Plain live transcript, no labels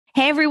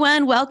Hey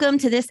everyone, welcome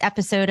to this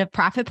episode of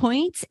Profit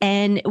Points.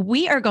 And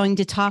we are going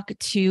to talk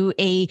to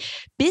a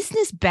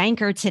business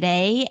banker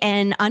today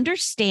and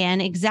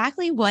understand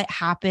exactly what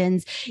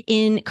happens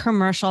in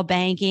commercial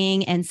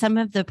banking and some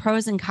of the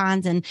pros and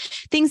cons and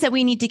things that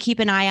we need to keep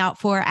an eye out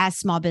for as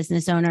small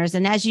business owners.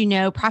 And as you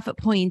know, Profit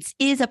Points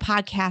is a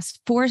podcast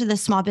for the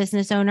small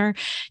business owner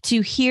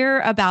to hear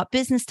about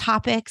business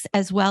topics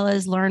as well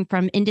as learn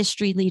from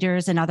industry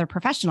leaders and other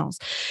professionals.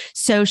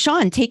 So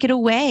Sean, take it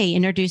away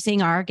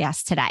introducing our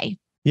guest today.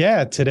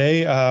 Yeah,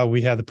 today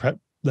we have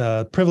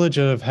the privilege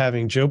of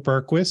having Joe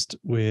Bergquist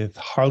with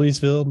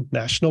Harleysville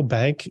National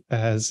Bank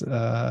as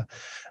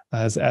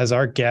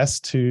our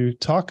guest to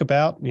talk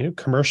about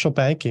commercial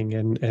banking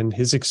and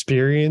his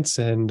experience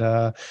and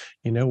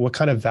what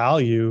kind of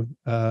value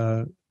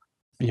a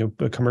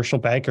commercial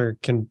banker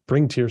can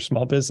bring to your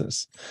small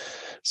business.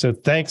 So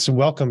thanks and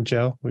welcome,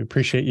 Joe. We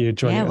appreciate you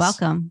joining us. Yeah,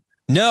 welcome.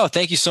 No,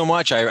 thank you so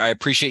much. I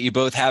appreciate you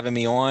both having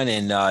me on,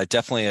 and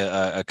definitely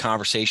a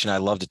conversation I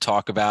love to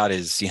talk about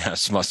is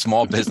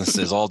small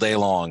businesses all day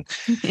long.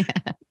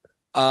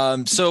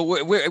 Yeah. So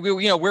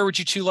where would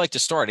you two like to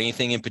start?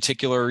 Anything in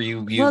particular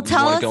you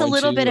tell want us to go a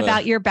little into? bit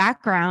about your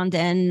background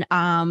and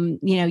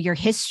your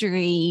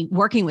history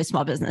working with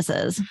small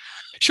businesses.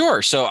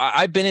 Sure. So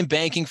I've been in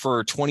banking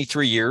for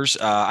 23 years.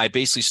 I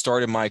basically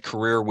started my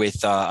career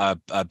with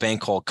a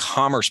bank called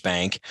Commerce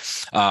Bank,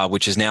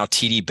 which is now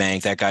TD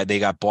Bank. They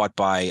got bought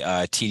by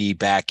TD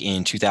back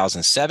in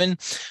 2007.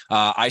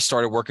 I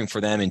started working for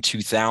them in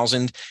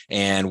 2000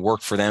 and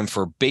worked for them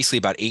for basically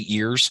about 8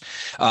 years.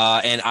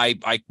 And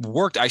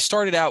I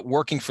started out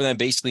working for them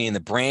basically in the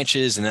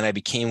branches, and then I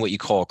became what you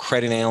call a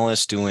credit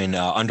analyst, doing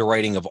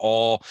underwriting of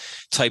all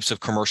types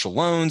of commercial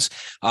loans.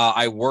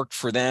 I worked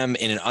for them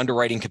in an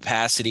underwriting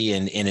capacity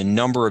in a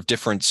number of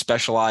different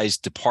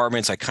specialized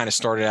departments. I kind of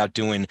started out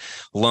doing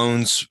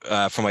loans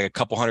from like a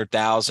couple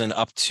 $100,000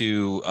 up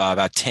to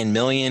about 10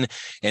 million.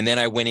 And then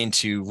I went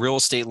into real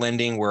estate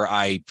lending, where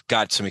I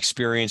got some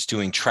experience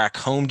doing tract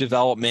home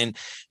development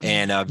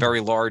and very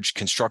large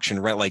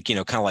construction rent, kind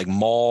of like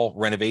mall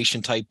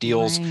renovation type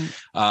deals.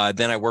 Right.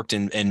 Then I worked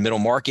in middle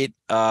market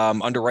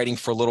underwriting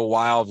for a little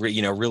while,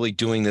 really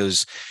doing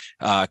those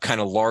kind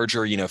of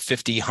larger,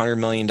 $50-100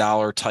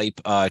 million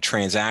type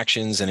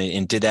transactions,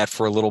 and did that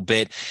for a little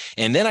bit.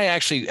 And then I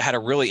actually had a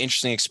really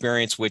interesting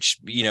experience, which,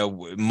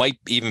 might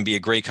even be a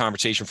great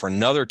conversation for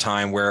another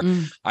time, where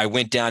I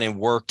went down and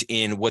worked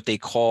in what they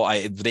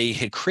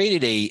had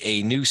created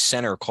a new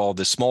center called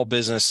the Small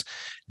Business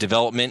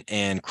Development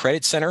and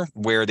Credit Center,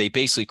 where they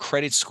basically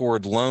credit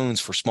scored loans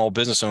for small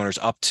business owners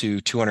up to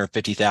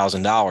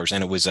 $250,000.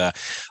 And it was a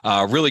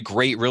really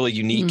great, really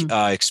unique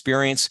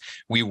experience.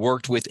 We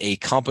worked with a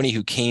company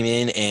who came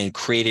in and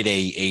created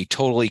a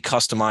totally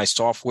customized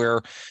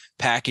software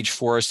package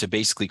for us to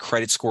basically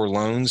credit score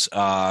loans,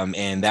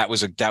 and that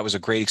was a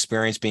great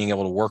experience, being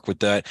able to work with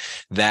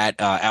that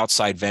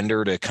outside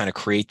vendor to kind of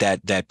create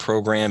that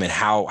program and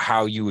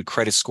how you would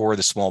credit score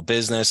the small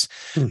business,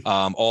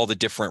 all the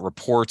different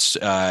reports,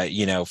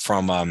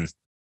 from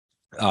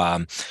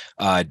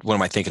what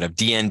am I thinking of?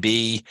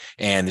 DNB,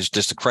 and there's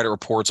just the credit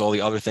reports, all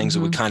the other things that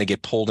would kind of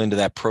get pulled into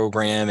that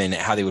program and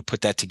how they would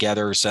put that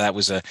together. So that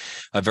was a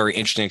very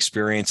interesting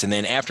experience. And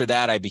then after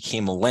that, I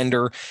became a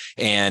lender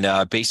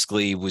and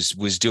basically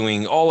was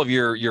doing all of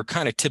your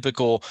kind of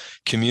typical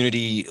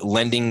community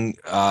lending,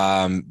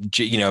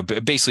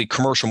 basically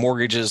commercial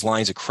mortgages,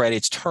 lines of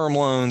credits, term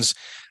loans,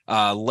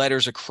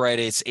 letters of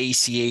credits,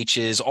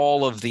 ACHs,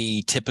 all of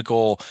the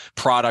typical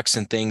products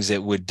and things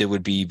that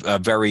would be a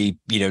very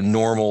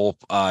normal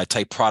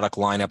type product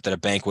lineup that a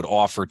bank would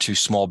offer to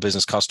small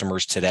business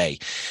customers today,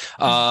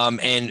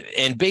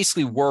 and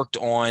basically worked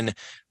on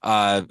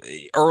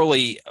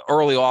early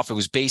off. It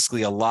was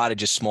basically a lot of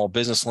just small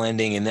business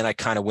lending, and then I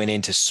kind of went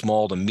into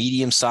small to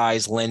medium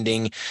sized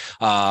lending,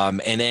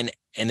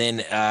 and then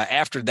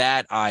after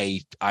that,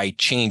 I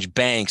changed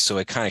banks, so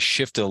it kind of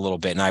shifted a little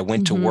bit, and I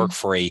went to work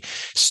for a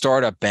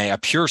startup bank, a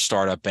pure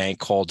startup bank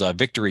called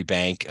Victory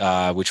Bank,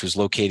 which was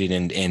located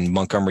in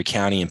Montgomery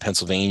County in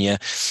Pennsylvania,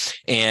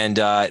 and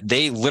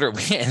they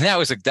literally, and that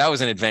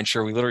was an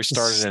adventure. We literally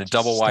started in a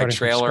double wide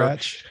trailer,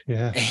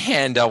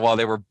 and while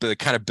they were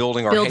kind of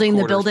building our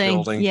headquarters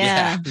building,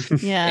 yeah.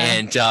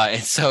 and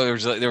so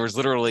there was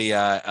literally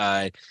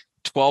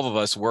 12 of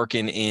us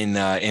working in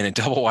a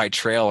double wide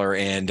trailer,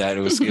 and it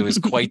was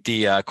quite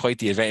the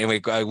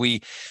event. And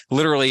we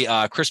literally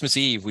Christmas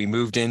Eve we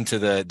moved into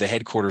the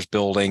headquarters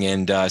building,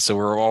 and so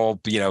we're all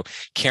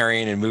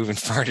carrying and moving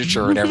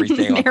furniture and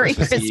everything on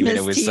Christmas Eve, and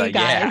it was to you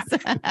guys.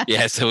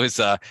 So it's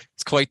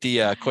quite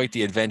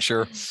the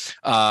adventure.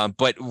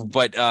 But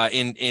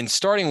in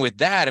starting with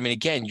that, I mean,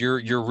 again,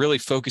 you're really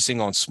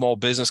focusing on small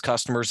business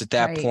customers at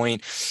that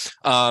point.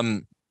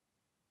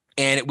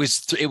 And it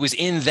was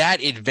in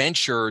that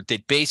adventure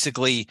that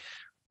basically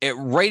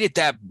right at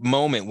that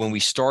moment when we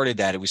started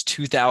that, it was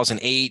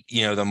 2008.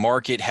 The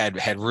market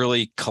had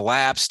really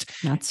collapsed.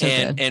 Not so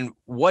good. And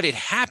what had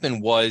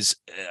happened was,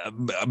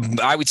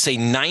 I would say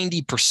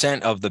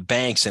 90% of the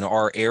banks in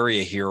our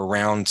area here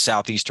around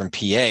southeastern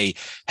PA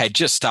had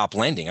just stopped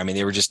lending. I mean,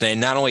 they were just,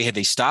 not only had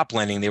they stopped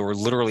lending, they were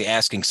literally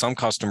asking some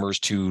customers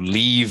to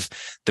leave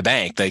the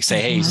bank. They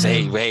say,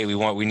 hey,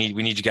 we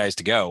need you guys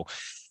to go.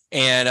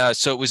 And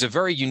so it was a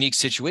very unique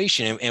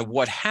situation. And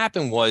what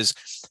happened was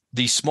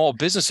the Small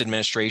Business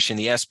Administration,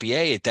 the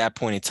SBA at that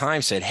point in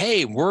time said,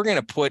 hey, we're going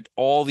to put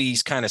all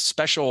these kind of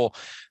special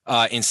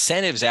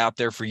incentives out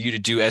there for you to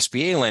do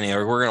SBA lending,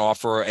 or we're going to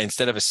offer,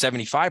 instead of a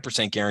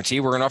 75% guarantee,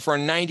 we're going to offer a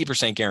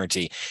 90%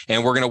 guarantee,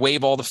 and we're going to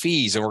waive all the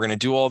fees, and we're going to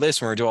do all this,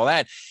 and we're going to do all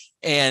that.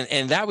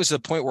 And that was the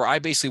point where I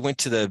basically went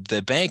to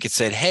the bank and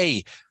said,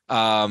 hey,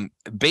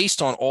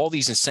 based on all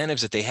these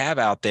incentives that they have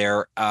out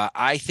there,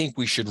 I think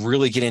we should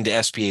really get into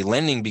SBA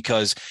lending,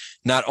 because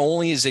not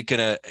only is it going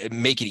to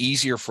make it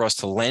easier for us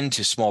to lend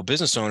to small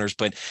business owners,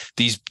 but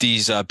these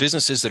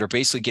businesses that are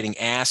basically getting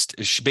asked,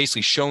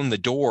 basically shown the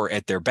door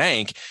at their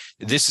bank,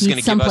 this is going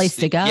to give us someplace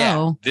to go.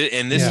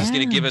 And this is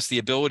going to give us the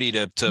ability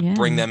to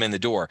bring them in the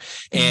door.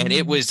 And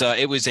it was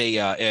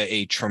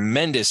a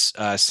tremendous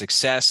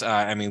success.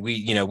 I mean,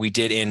 we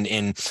did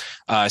in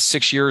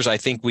 6 years, I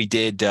think we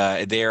did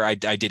there. I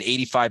did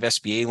 85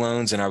 SBA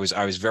loans, and I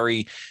was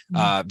very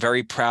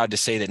very proud to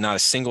say that not a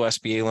single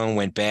SBA loan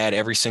went bad.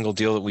 Every single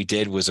deal that we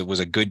did was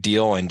a good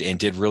deal and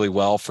did really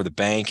well for the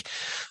bank,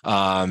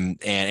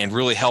 and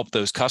really helped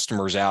those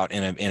customers out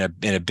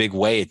in a big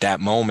way at that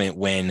moment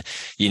when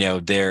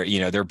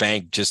their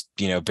bank just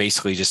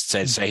basically just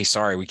said, hey,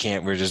 sorry, we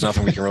can't. There's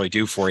nothing we can really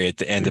do for you at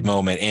the end of the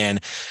moment.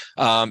 And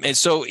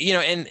so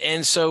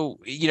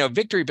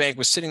Victory Bank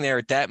was sitting there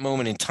at that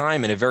moment in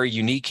time in a very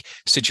unique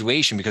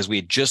situation, because we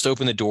had just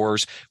opened the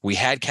doors, we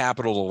had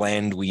capital to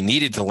lend, we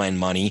needed to lend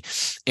money,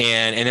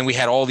 and then we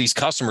had all these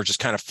customers just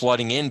kind of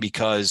flooding in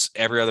because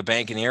every other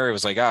bank in the area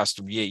was like, oh,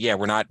 yeah,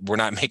 we're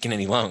not making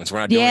any loans. We're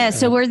not doing anything.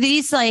 So were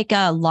these like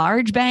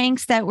large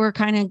banks that were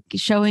kind of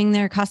showing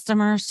their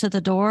customers to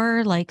the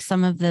door, like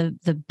some of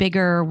the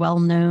bigger,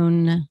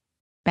 well-known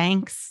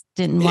banks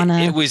didn't want to?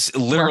 It was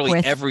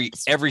literally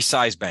every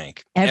size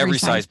bank, every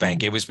size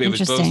bank. It was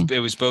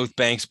both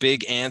banks,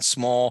 big and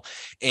small.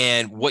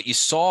 And what you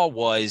saw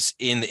was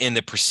in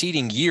the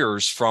preceding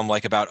years, from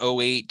like about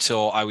 2008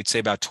 till I would say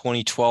about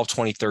 2012,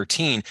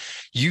 2013,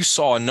 you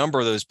saw a number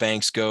of those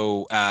banks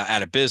go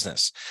out of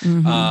business.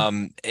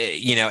 And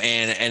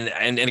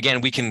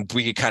again, we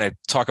could kind of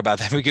talk about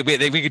that. We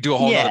could do a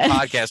whole other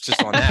podcast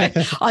just on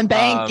that, on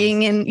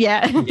banking and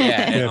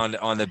and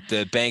on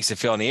the banks that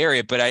fell in the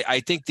area. But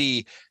I think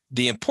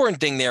the important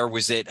thing there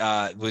was that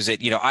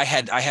I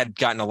had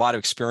gotten a lot of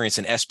experience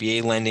in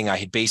SBA lending. I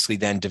had basically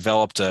then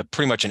developed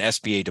pretty much an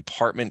SBA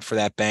department for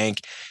that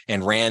bank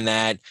and ran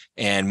that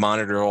and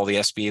monitored all the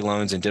SBA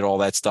loans and did all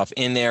that stuff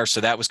in there.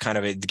 So that was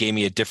it gave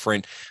me a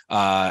different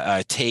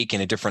take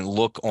and a different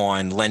look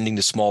on lending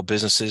to small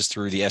businesses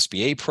through the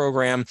SBA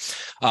program.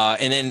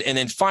 And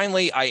then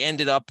finally, I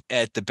ended up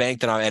at the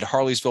bank that I'm at,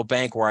 Harleysville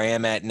Bank, where I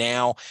am at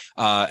now.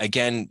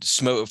 Again,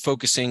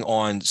 focusing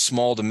on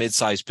small to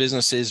mid-sized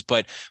businesses,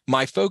 but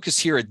my focus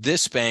here at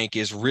this bank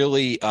is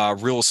really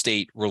real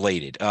estate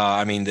related.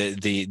 I mean,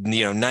 the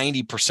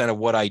 90% of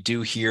what I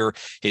do here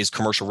is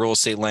commercial real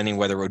estate lending,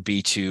 whether it would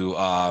be to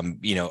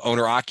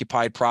owner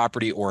occupied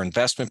property or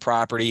investment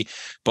property.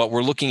 But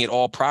we're looking at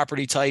all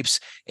property types,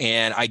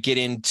 and I get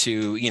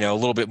into a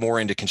little bit more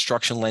into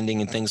construction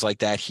lending and things like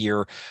that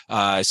here.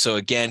 So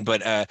again,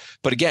 but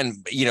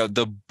again,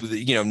 the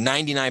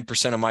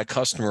 99% of my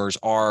customers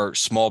are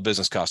small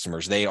business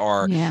customers. They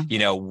are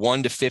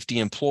 1 to 50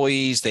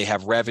 employees. They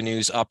have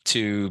revenues up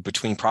to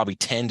between probably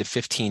 10 to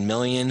 15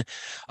 million.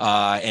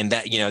 And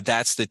that,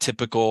 that's the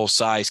typical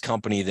size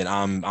company that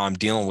I'm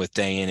dealing with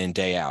day in and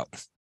day out.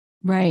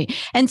 Right.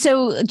 And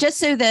so just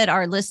so that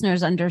our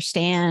listeners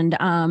understand,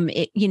 a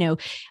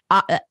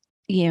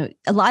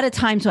lot of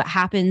times what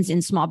happens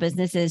in small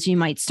businesses, you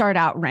might start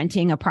out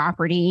renting a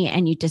property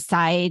and you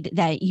decide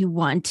that you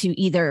want to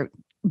either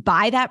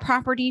buy that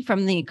property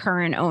from the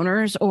current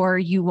owners, or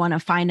you want to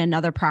find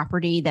another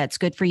property that's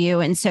good for you.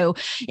 And so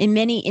in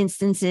many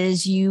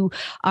instances, you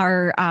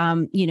are,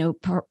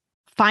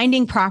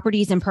 finding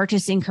properties and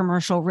purchasing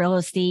commercial real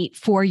estate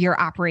for your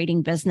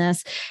operating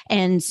business.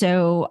 And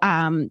so,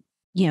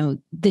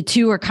 the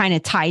two are kind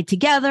of tied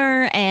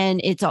together, and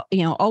it's,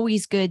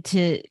 always good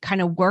to kind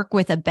of work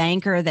with a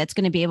banker that's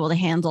going to be able to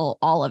handle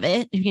all of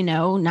it,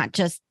 not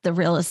just the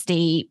real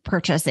estate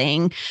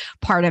purchasing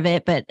part of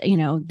it, but,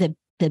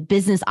 the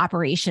business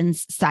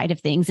operations side of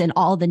things and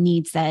all the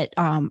needs that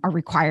are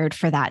required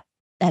for that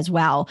as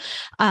well.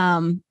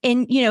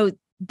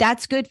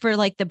 That's good for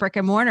like the brick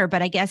and mortar,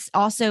 but I guess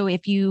also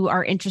if you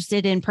are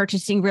interested in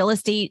purchasing real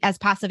estate as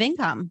passive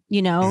income,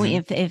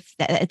 if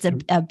it's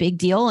a big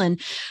deal,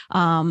 and,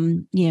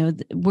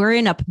 we're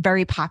in a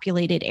very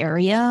populated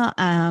area.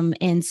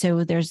 And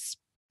so there's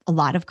a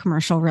lot of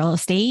commercial real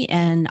estate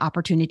and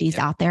opportunities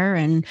out there.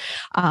 And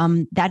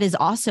that is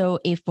also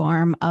a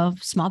form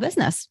of small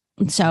business.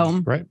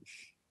 So, Right.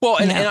 Well,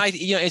 and I,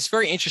 it's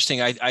very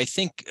interesting. I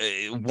think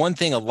one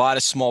thing a lot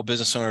of small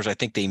business owners, I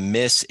think they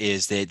miss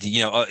is that,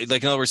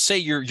 like in other words, say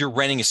you're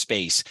renting a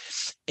space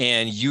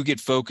and you get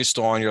focused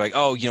on, you're like,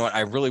 oh, you know what,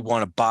 I really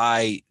want to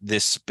buy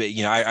this,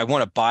 I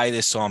want to buy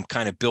this. So I'm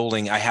kind of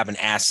building, I have an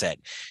asset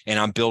and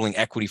I'm building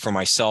equity for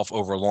myself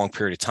over a long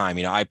period of time.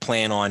 I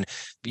plan on,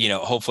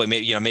 hopefully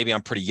maybe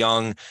I'm pretty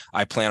young.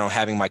 I plan on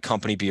having my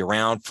company be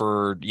around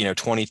for,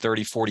 20,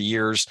 30, 40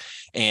 years.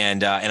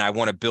 And I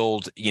want to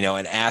build,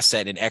 an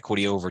asset and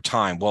equity over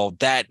time. Well,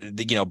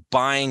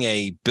 buying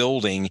a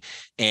building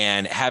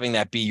and having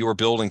that be your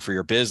building for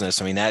your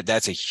business, I mean,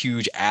 that's a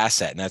huge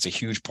asset, and that's a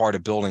huge part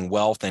of building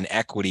wealth and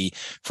equity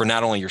for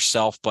not only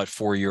yourself, but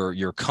for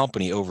your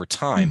company over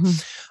time.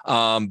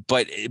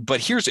 But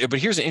here's an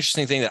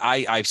interesting thing that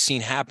I've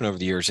seen happen over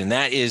the years, and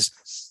that is,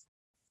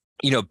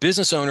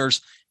 business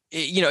owners,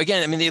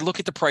 again, I mean, they look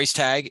at the price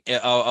tag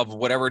of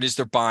whatever it is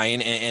they're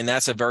buying, and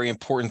that's a very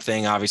important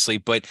thing, obviously.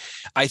 But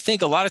I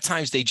think a lot of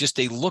times they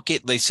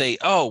say,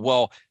 oh,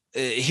 well,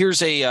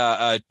 here's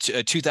a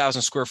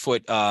 2,000 square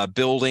foot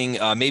building.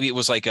 Maybe it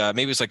was like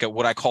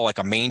what I call like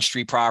a Main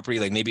Street property.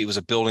 Like maybe it was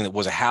a building that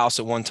was a house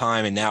at one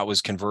time, and now it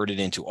was converted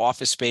into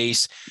office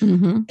space.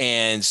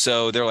 And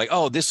so they're like,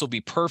 oh, this will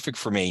be perfect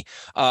for me.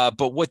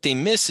 But what they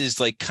miss is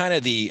like kind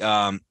of the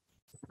kind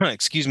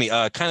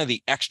of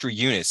the extra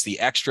units, the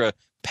extra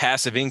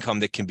passive income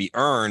that can be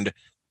earned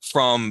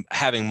from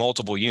having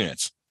multiple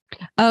units.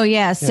 Oh,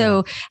 yeah.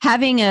 So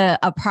having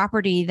a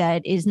property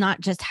that is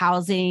not just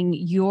housing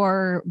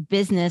your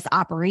business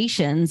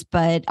operations,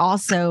 but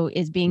also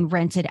is being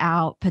rented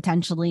out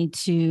potentially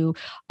to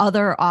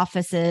other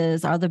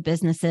offices, other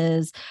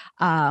businesses,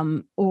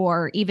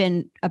 or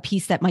even a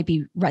piece that might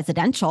be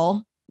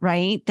residential,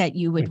 right? That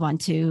you would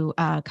want to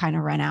kind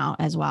of rent out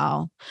as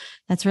well.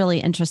 That's really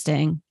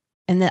interesting.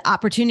 And the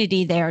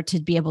opportunity there to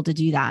be able to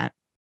do that.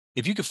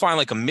 If you could find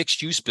like a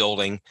mixed use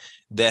building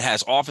that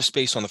has office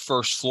space on the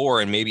first floor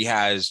and maybe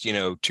has,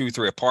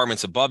 2-3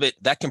 apartments above it,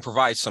 that can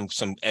provide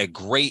a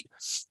great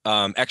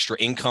extra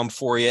income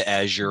for you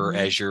as you're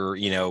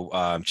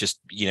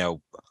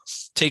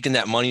taking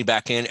that money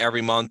back in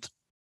every month.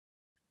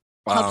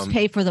 Helps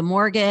pay for the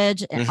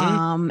mortgage,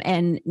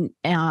 and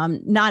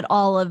not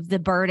all of the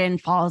burden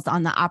falls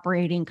on the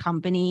operating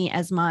company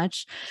as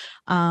much,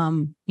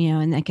 and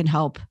that can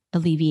help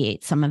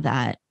alleviate some of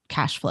that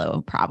cash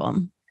flow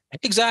problem.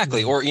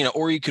 Exactly. Or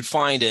you could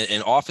find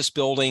an office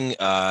building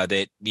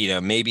that,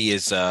 maybe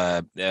is,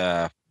 I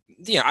don't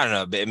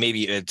know,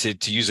 maybe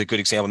to use a good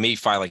example, maybe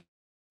find like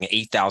an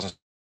 8,000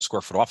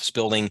 square foot office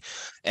building,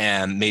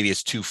 and maybe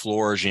it's 2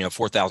 floors,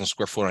 4,000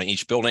 square foot on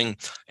each building.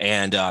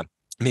 And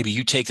maybe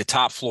you take the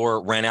top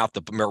floor, rent out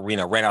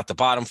the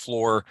bottom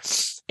floor.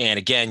 And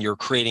again, you're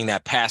creating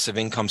that passive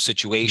income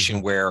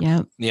situation where,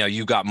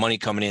 you got money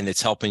coming in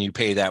that's helping you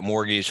pay that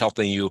mortgage,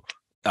 helping you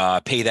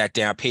pay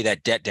that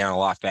debt down a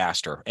lot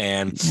faster.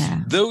 And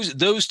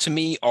those to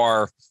me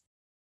are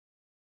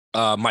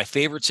my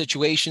favorite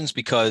situations,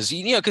 because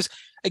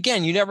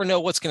again, you never know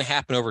what's going to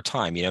happen over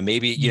time.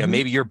 Maybe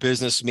your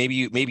business, maybe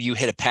you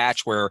hit a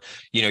patch where,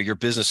 your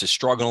business is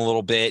struggling a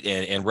little bit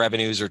and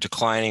revenues are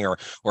declining,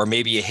 or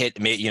maybe you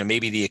hit,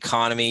 maybe the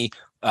economy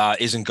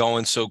isn't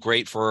going so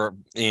great for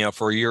a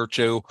year or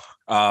two.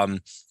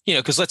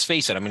 Because let's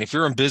face it, I mean, if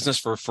you're in business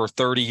for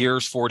 30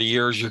 years, 40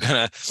 years, you're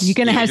gonna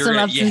have some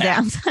ups and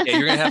downs.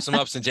 You're gonna have some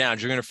ups and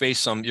downs. You're gonna face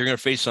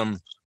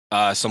some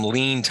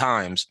lean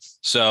times.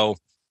 So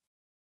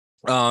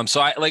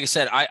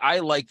I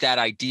like that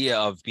idea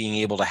of being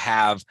able to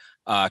have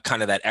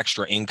kind of that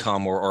extra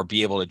income, or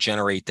be able to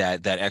generate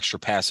that extra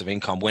passive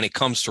income when it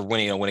comes to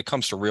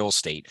real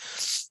estate.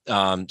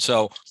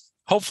 So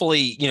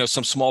hopefully,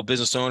 some small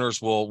business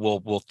owners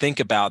will think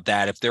about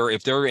that if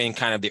they're in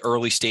kind of the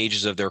early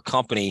stages of their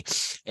company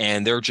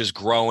and they're just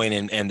growing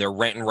and they're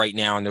renting right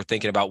now and they're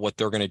thinking about what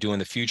they're going to do in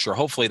the future.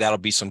 Hopefully that'll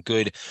be some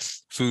good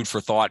food for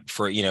thought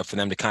for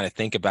them to kind of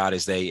think about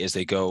as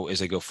they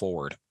go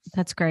forward.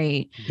 That's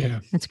great. Yeah,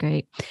 that's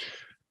great.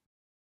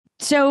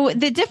 So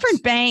the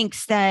different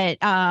banks that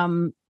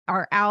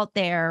are out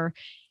there,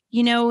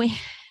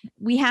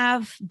 we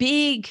have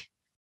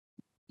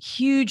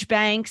huge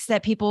banks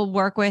that people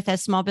work with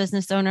as small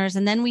business owners.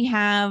 And then we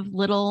have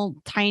little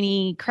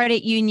tiny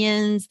credit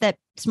unions that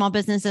small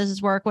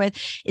businesses work with.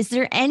 Is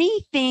there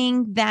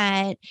anything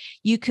that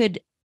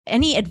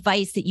any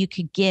advice that you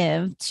could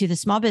give to the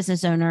small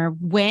business owner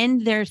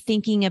when they're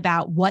thinking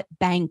about what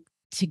bank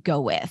to go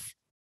with?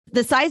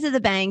 The size of the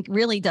bank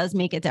really does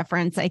make a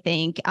difference, I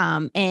think.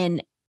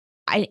 In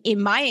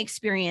my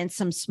experience,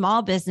 some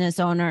small business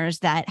owners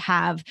that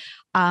have,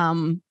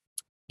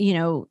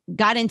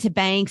 got into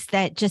banks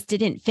that just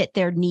didn't fit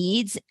their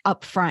needs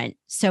up front.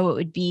 So it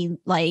would be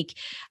like,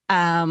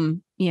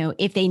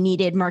 if they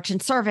needed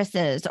merchant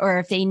services, or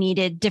if they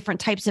needed different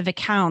types of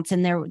accounts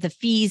and the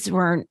fees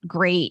weren't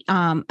great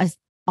on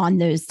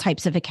those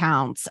types of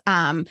accounts,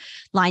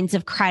 lines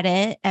of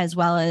credit, as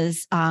well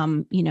as,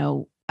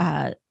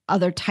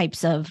 other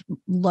types of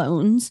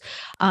loans.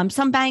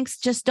 Some banks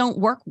just don't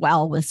work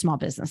well with small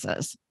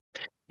businesses.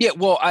 Yeah,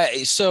 well,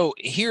 so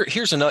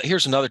here's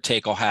another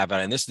take I'll have on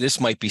it. And this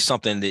might be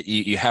something that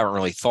you haven't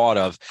really thought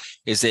of,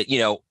 is that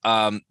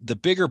the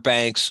bigger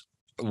banks,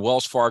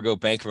 Wells Fargo,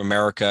 Bank of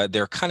America,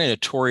 they're kind of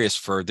notorious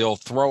for, they'll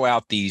throw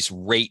out these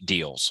rate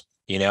deals.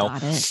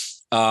 Got it.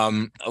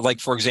 Like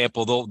for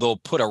example, they'll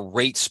put a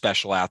rate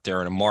special out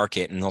there in a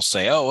market, and they'll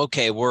say, oh,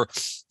 okay, we're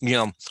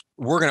going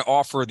to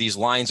offer these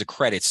lines of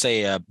credit,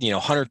 say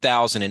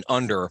 100,000 and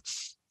under,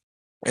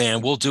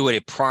 and we'll do it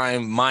at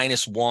prime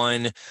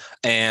 -1.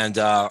 And,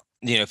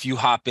 if you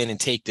hop in and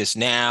take this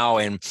now,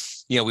 and,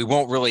 we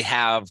won't really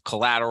have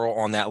collateral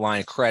on that line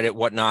of credit,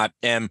 whatnot.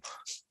 And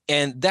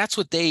that's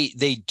what they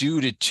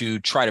do to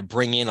try to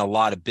bring in a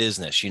lot of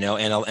business, and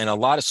a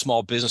lot of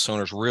small business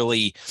owners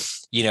really,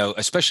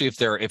 especially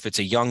if it's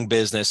a young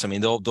business, I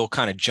mean, they'll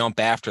kind of jump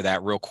after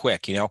that real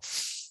quick.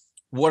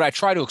 What I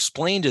try to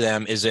explain to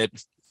them is that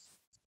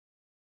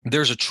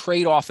there's a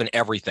trade-off in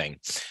everything.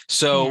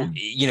 So,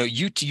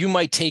 you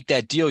might take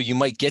that deal, you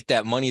might get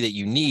that money that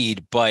you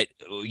need, but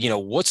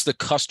what's the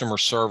customer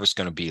service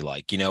going to be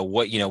like?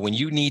 When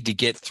you need to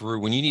get through,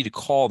 when you need to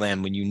call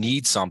them, when you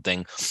need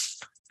something,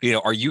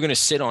 are you going to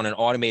sit on an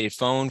automated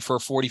phone for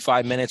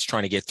 45 minutes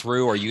trying to get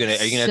through? Are you going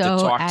to have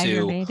to talk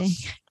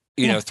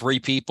to 3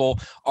 people?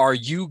 Are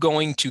you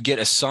going to get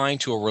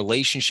assigned to a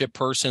relationship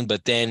person,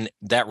 but then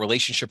that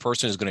relationship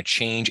person is going to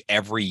change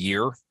every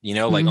year?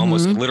 Like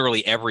almost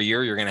literally every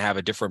year, you're going to have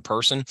a different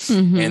person.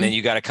 And then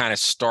you got to kind of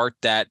start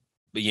that,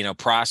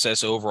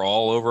 process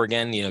all over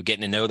again,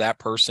 getting to know that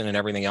person and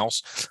everything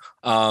else.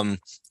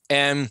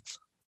 And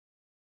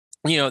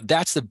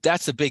that's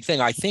the big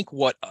thing. I think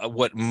what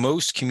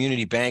most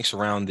community banks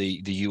around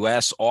the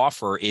U.S.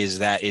 offer is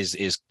that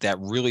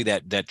really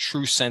that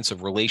true sense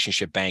of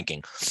relationship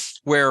banking,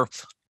 where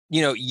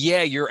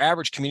your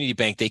average community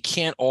bank, they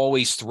can't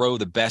always throw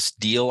the best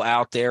deal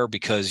out there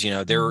because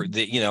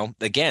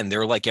again,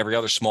 they're like every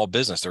other small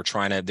business. They're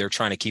trying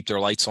to keep their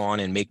lights on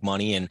and make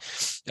money, and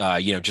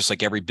just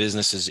like every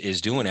business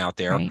is doing out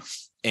there. Right.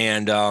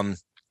 And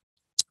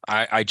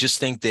I just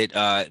think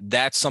that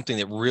that's something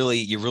that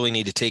you really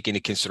need to take into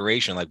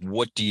consideration. Like,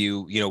 what are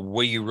you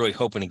really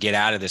hoping to get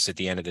out of this at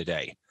the end of the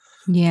day?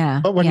 Yeah.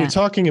 But when you're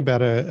talking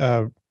about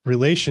a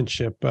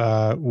relationship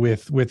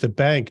with a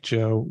bank,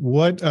 Joe,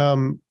 what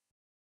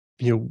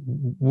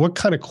what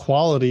kind of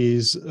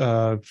qualities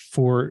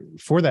for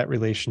that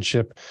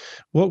relationship?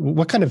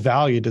 What kind of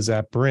value does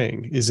that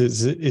bring? Is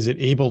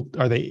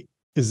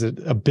it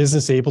a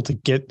business able to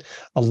get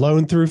a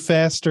loan through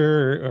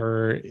faster,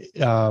 or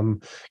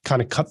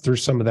kind of cut through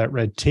some of that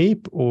red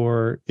tape?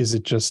 Or is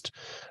it just,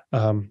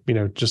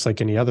 just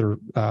like any other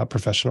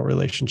professional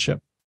relationship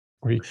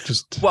where you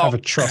just have a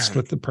trust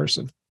with the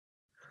person?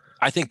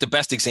 I think the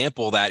best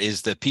example of that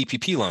is the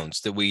PPP loans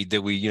that we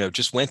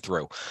just went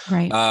through.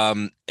 Right.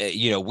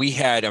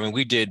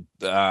 We did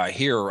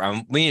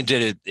here. We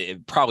did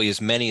it probably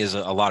as many as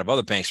a lot of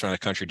other banks around the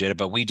country did it,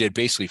 but we did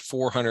basically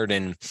 400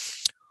 and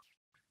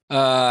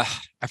I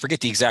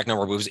forget the exact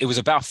number, but it was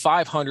about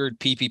 500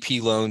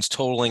 PPP loans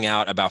totaling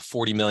out about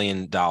 $40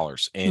 million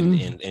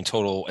in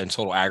total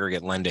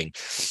aggregate lending.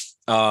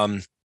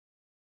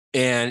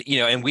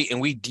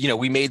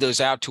 We made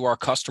those out to our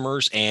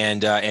customers,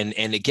 and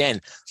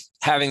again,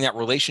 having that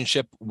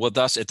relationship with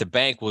us at the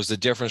bank was the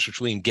difference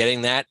between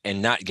getting that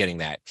and not getting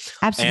that.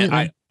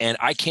 Absolutely. And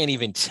I can't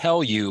even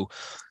tell you,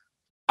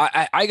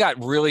 I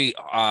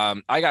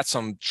got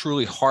some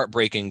truly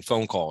heartbreaking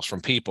phone calls from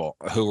people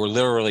who were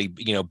literally,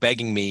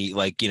 begging me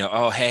like,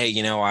 oh, hey,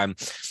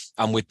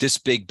 I'm with this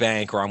big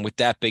bank, or I'm with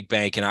that big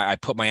bank, and I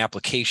put my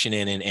application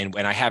in, and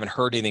I haven't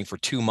heard anything for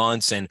 2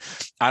 months, and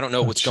I don't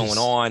know what's going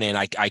on, and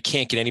I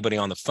can't get anybody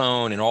on the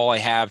phone, and all I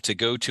have to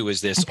go to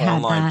is this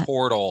online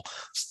portal.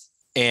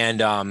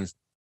 And and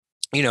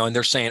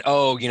they're saying,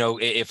 oh,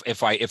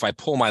 if I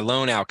pull my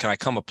loan out, can I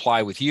come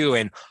apply with you?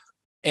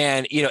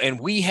 And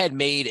we had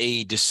made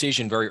a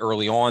decision very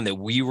early on that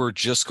we were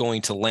just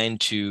going to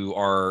lend to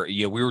our,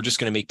 we were just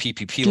going to make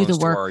PPP loans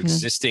to our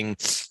existing,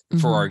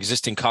 for our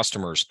existing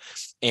customers.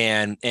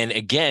 And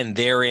again,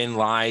 therein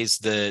lies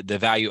the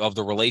value of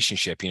the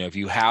relationship. If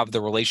you have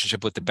the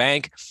relationship with the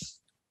bank,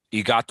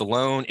 you got the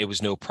loan, it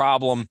was no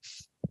problem.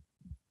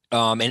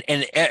 And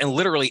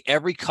literally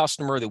every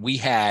customer that we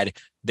had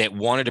that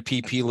wanted a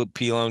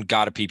PPP loan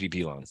got a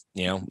PPP loan.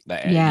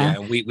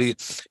 And we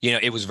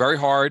it was very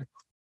hard.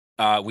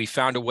 We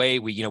found a way.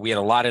 We had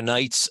a lot of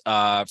nights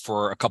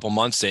for a couple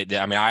months.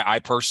 I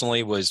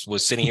personally was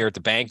sitting here at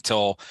the bank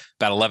till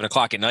about 11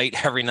 o'clock at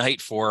night every night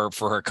for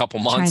a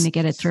couple months, trying to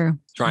get it through,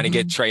 trying to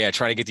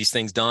get these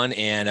things done.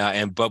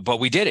 But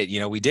we did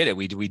it. We did it.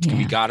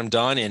 We got them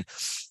done. And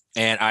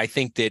I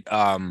think that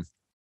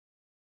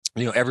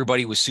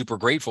everybody was super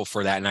grateful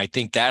for that. And I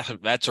think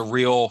that's a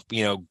real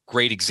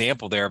great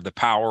example there of the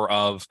power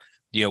of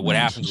what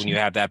happens when you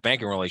have that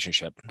banking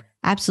relationship.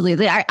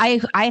 Absolutely.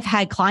 I've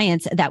had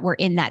clients that were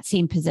in that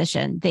same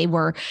position. They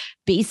were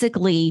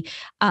basically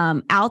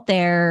out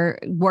there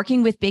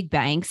working with big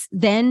banks.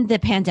 Then the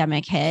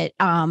pandemic hit,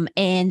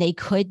 and they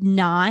could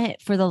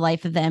not, for the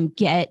life of them,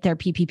 get their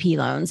PPP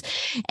loans.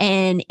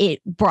 And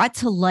it brought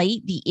to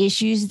light the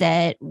issues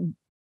that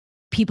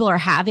people are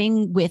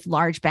having with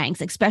large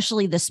banks,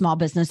 especially the small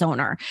business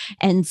owner.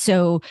 And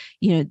so,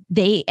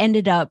 they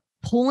ended up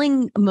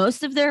pulling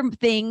most of their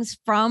things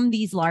from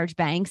these large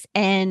banks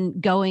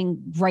and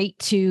going right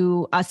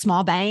to a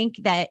small bank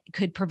that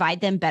could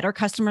provide them better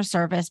customer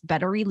service,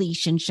 better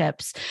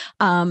relationships,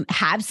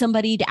 have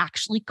somebody to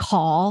actually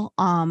call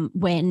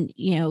when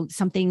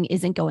something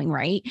isn't going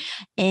right,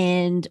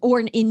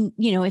 or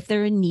if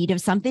they're in need of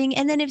something.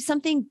 And then if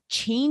something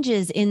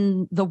changes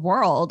in the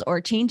world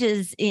or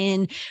changes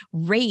in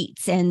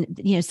rates, and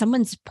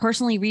someone's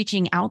personally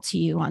reaching out to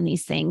you on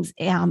these things,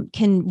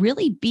 can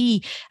really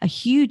be a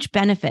huge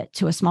benefit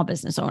to a small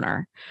business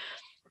owner.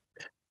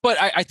 But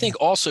I think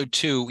also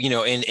too,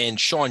 and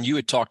Sean, you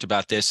had talked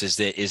about this, I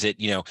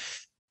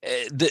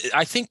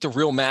think the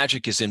real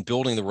magic is in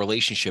building the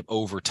relationship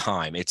over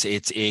time.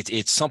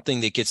 It's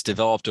something that gets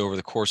developed over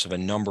the course of a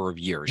number of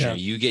years. Yeah.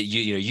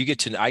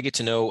 I get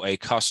to know a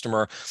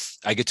customer.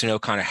 I get to know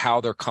kind of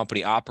how their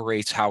company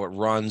operates, how it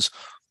runs,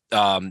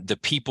 the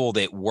people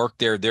that work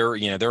there,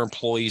 their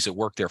employees that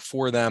work there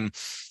for them.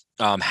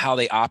 How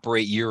they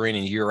operate year in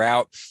and year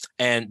out.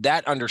 And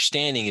that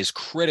understanding is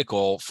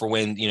critical for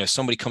when,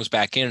 somebody comes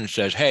back in and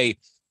says, hey,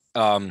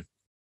 I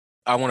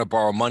want to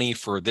borrow money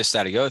for this,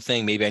 that, or the other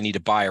thing. Maybe I need to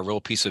buy a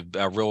real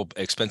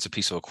expensive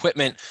piece of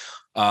equipment.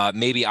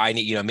 Maybe I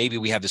need, maybe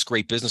we have this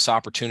great business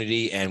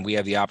opportunity and we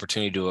have the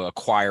opportunity to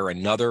acquire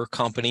another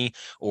company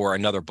or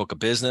another book of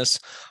business.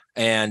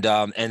 And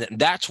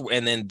that's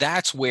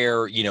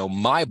where,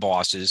 my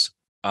bosses,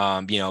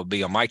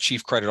 being my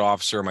chief credit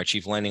officer, my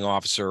chief lending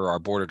officer, our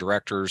board of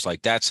directors,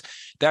 like that's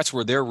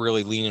where they're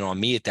really leaning on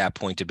me at that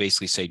point to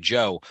basically say,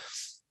 Joe,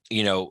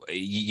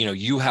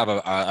 you have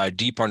a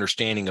deep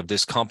understanding of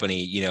this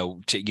company,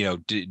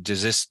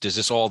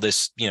 does all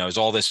this is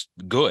all this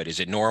good?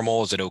 Is it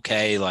normal? Is it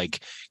okay?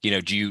 Like, do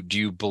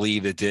you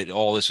believe that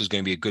all this is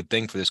going to be a good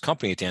thing for this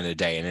company at the end of the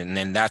day? And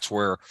then that's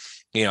where,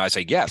 I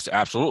say, yes,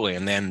 absolutely.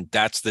 And then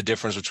that's the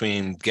difference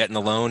between getting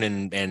the loan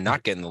and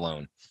not getting the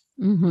loan.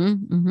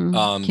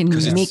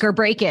 Can make or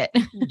break it.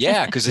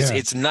 Yeah, because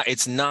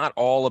it's not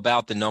all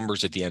about the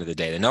numbers at the end of the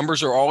day. The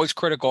numbers are always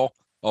critical,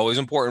 always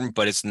important,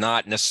 but it's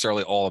not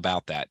necessarily all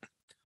about that.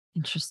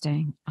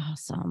 Interesting.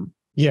 Awesome.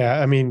 Yeah,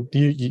 I mean,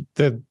 the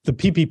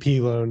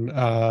PPP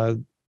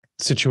loan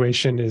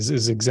situation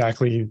is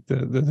exactly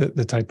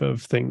the type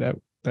of thing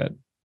that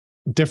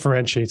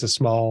differentiates a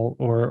small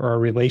or a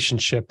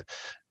relationship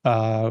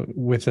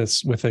with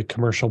a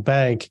commercial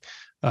bank.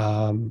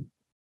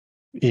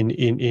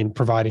 In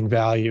providing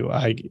value.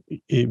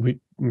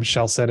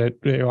 Michelle said it,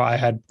 I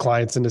had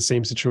clients in the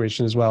same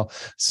situation as well,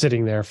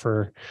 sitting there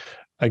for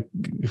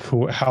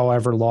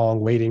however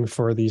long, waiting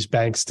for these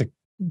banks to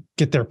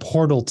get their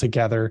portal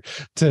together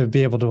to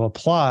be able to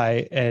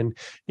apply. And,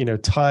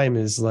 time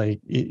is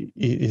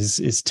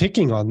is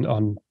ticking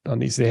on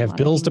these. They have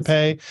bills to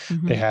pay.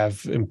 Mm-hmm. They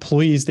have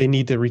employees they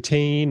need to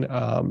retain.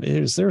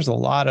 There's a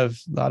lot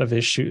of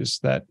issues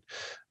that,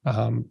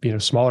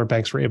 smaller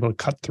banks were able to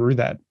cut through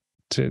that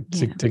to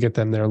get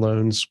them their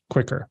loans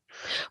quicker.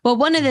 Well,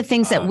 one of the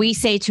things that we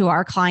say to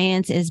our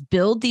clients is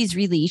build these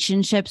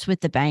relationships with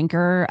the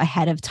banker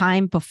ahead of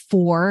time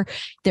before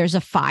there's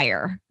a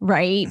fire,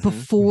 right? Mm-hmm.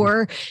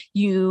 Before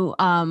you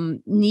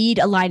need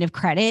a line of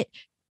credit,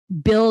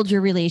 build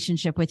your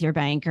relationship with your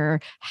banker,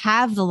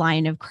 have the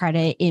line of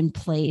credit in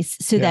place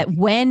so that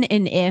when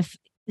and if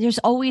there's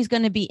always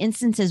going to be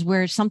instances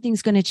where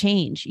something's going to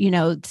change,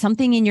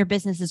 something in your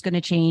business is going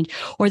to change,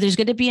 or there's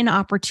going to be an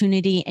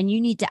opportunity and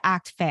you need to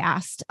act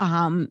fast.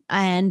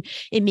 And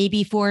it may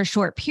be for a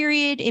short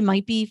period. It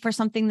might be for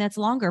something that's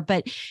longer,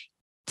 but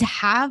to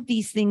have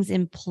these things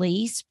in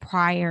place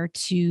prior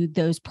to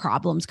those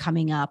problems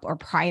coming up or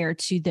prior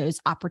to those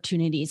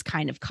opportunities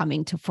kind of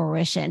coming to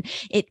fruition,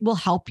 it will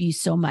help you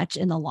so much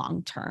in the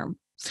long term.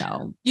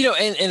 So,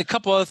 and a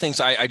couple other things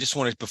I just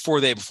wanted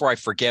before I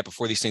forget,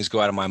 before these things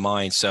go out of my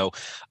mind. So,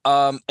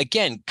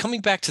 again,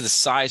 coming back to the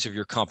size of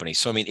your company.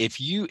 So, I mean,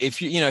 if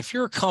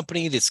you're a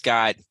company that's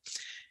got,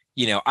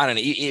 I don't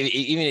know,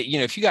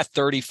 even, if you got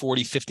 30,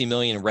 40, 50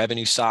 million in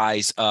revenue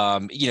size,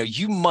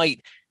 you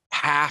might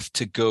have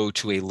to go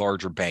to a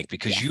larger bank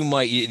because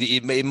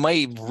it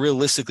might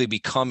realistically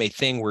become a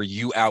thing where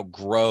you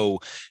outgrow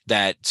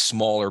that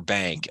smaller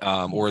bank,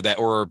 or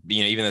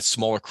even that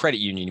smaller credit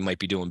union you might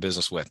be doing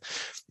business with.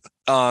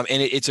 And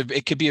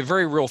it could be a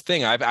very real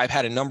thing. I've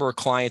had a number of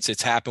clients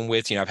it's happened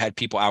with. I've had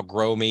people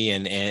outgrow me,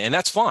 and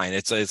that's fine.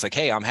 It's like,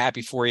 hey, I'm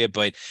happy for you,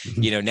 but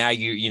now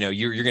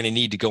you're going to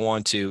need to go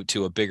on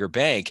to a bigger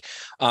bank.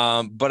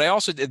 But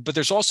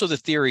there's also the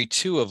theory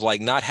too of like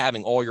not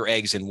having all your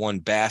eggs in one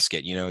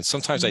basket. And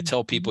sometimes I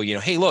tell people,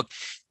 hey, look,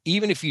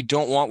 even if you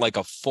don't want like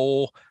a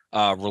full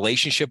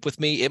relationship with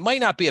me, it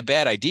might not be a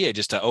bad idea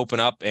just to open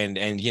up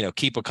and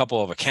keep a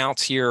couple of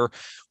accounts here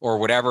or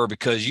whatever,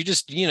 because you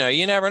just,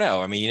 you never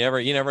know. I mean,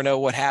 you never know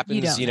what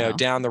happens,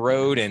 down the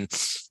road. And,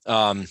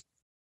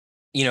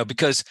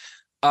 because,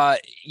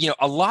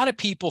 a lot of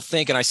people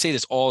think, and I say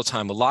this all the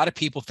time, a lot of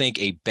people think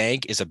a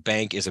bank is a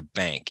bank is a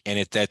bank.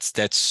 And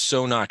that's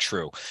so not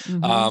true.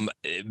 Mm-hmm.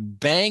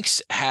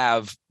 Banks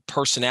have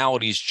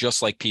personalities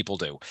just like people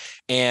do.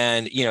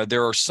 And,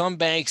 there are some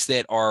banks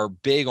that are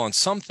big on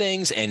some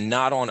things and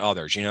not on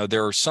others.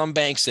 There are some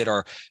banks that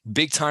are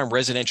big time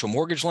residential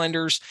mortgage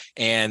lenders,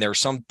 and there are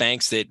some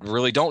banks that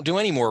really don't do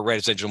any more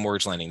residential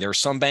mortgage lending. There are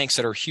some banks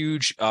that are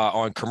huge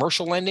on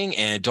commercial lending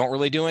and don't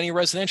really do any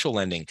residential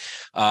lending.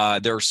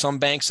 There are some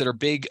banks that are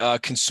big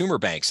consumer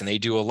banks, and they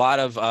do a lot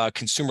of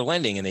consumer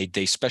lending, and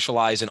they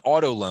specialize in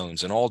auto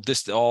loans and all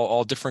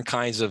different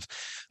kinds of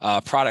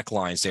product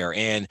lines there.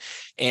 And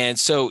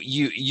so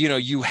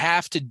you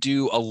have to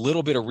do a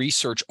little bit of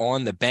research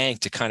on the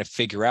bank to kind of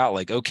figure out,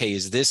 like, okay,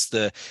 is this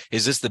the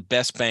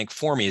best bank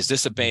for me? Is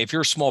this a bank? If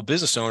you're a small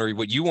business owner,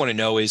 what you want to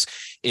know is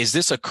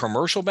this a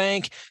commercial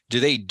bank? Do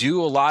they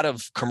do a lot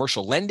of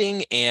commercial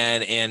lending?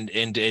 And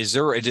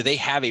do they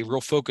have a real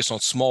focus on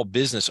small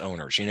business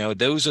owners?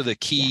 Those are the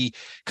key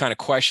kind of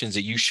questions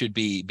that you should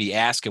be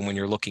asking when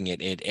you're looking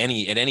at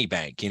any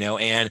bank,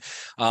 and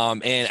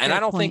I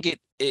don't think it.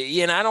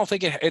 And I don't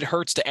think it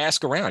hurts to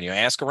ask around.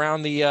 Ask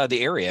around the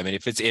area. I mean,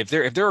 if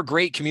they're a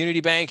great community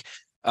bank,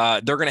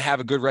 they're going to have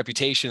a good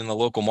reputation in the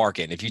local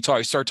market. And if you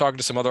start talking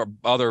to some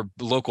other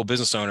local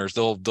business owners,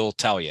 they'll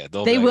tell you.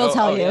 They will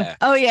tell you. Yeah.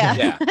 Oh yeah.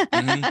 Yeah.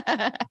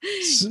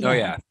 Mm-hmm. Oh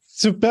yeah.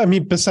 So, I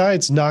mean,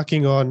 besides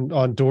knocking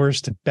on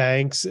doors to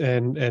banks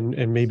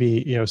and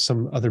maybe,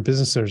 some other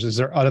business owners, is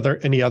there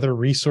any other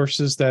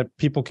resources that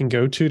people can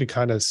go to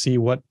kind of see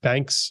what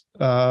banks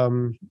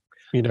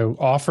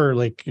offer,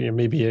 like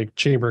maybe a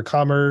chamber of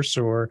commerce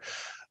or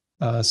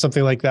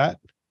something like that?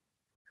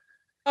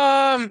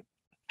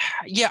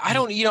 Yeah, I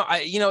don't,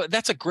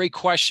 that's a great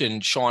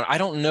question, Sean. I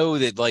don't know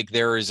that like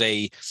there is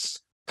a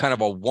kind of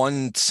a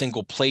one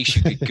single place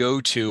you could go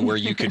to where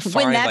you could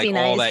find like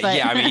all nice, that. but...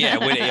 Yeah, I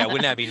mean,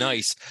 wouldn't that be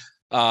nice?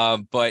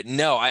 But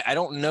no, I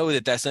don't know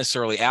that that's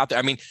necessarily out there.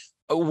 I mean,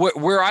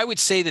 where I would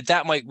say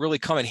that might really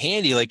come in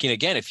handy, like,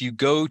 again, if you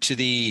go to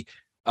the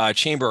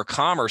Chamber of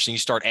Commerce and you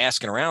start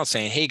asking around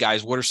saying, hey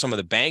guys, what are some of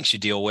the banks you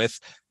deal with?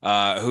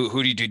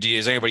 Who do you do?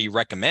 Is anybody you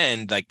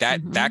recommend? Like that,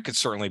 Mm-hmm. that could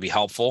certainly be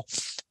helpful,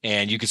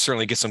 and you could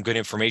certainly get some good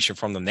information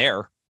from them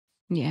there.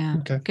 Yeah.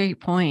 Okay. Great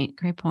point.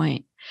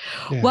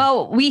 Yeah.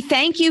 Well, we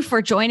thank you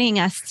for joining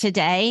us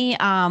today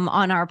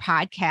on our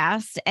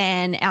podcast.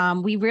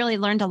 And we really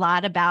learned a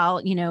lot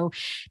about,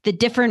 the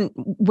different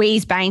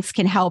ways banks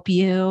can help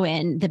you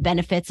and the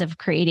benefits of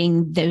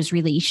creating those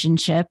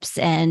relationships.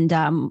 And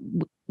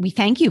we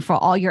thank you for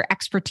all your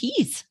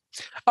expertise.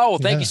 Oh, well,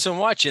 thank you so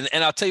much. And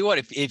I'll tell you what,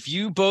 if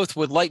you both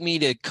would like me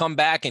to come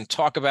back and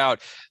talk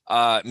about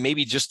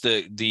maybe just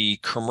the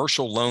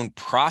commercial loan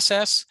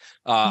process,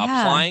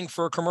 applying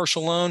for a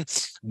commercial loan,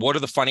 what are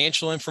the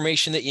financial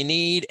information that you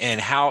need,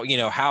 and how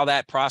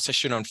that process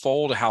should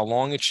unfold, how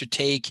long it should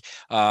take,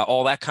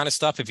 all that kind of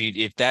stuff.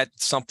 If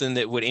that's something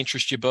that would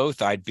interest you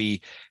both, I'd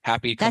be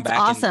happy to come back. That's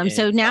awesome.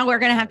 So now we're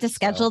going to have to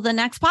schedule the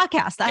next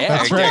podcast.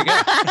 That's right.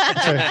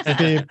 That's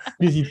right.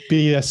 It'd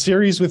be a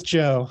series with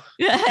Joe.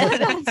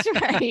 That's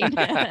right.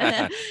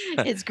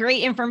 It's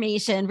great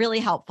information, really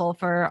helpful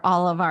for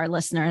all of our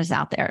listeners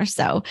out there.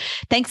 So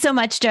thanks so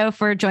much, Joe,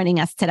 for joining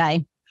us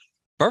today.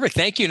 Perfect.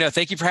 Thank you. No,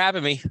 thank you for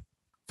having me.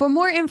 For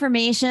more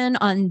information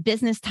on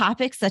business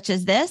topics such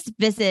as this,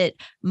 visit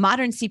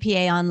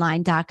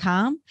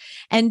moderncpaonline.com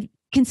and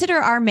consider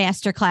our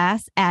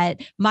masterclass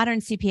at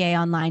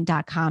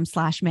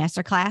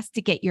moderncpaonline.com/masterclass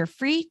to get your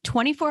free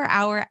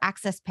 24-hour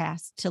access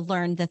pass to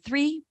learn the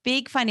 3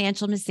 big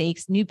financial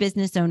mistakes new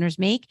business owners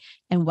make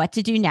and what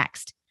to do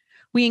next.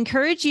 We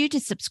encourage you to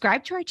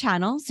subscribe to our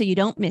channel so you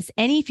don't miss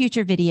any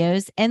future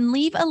videos, and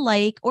leave a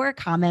like or a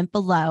comment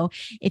below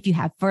if you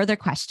have further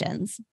questions.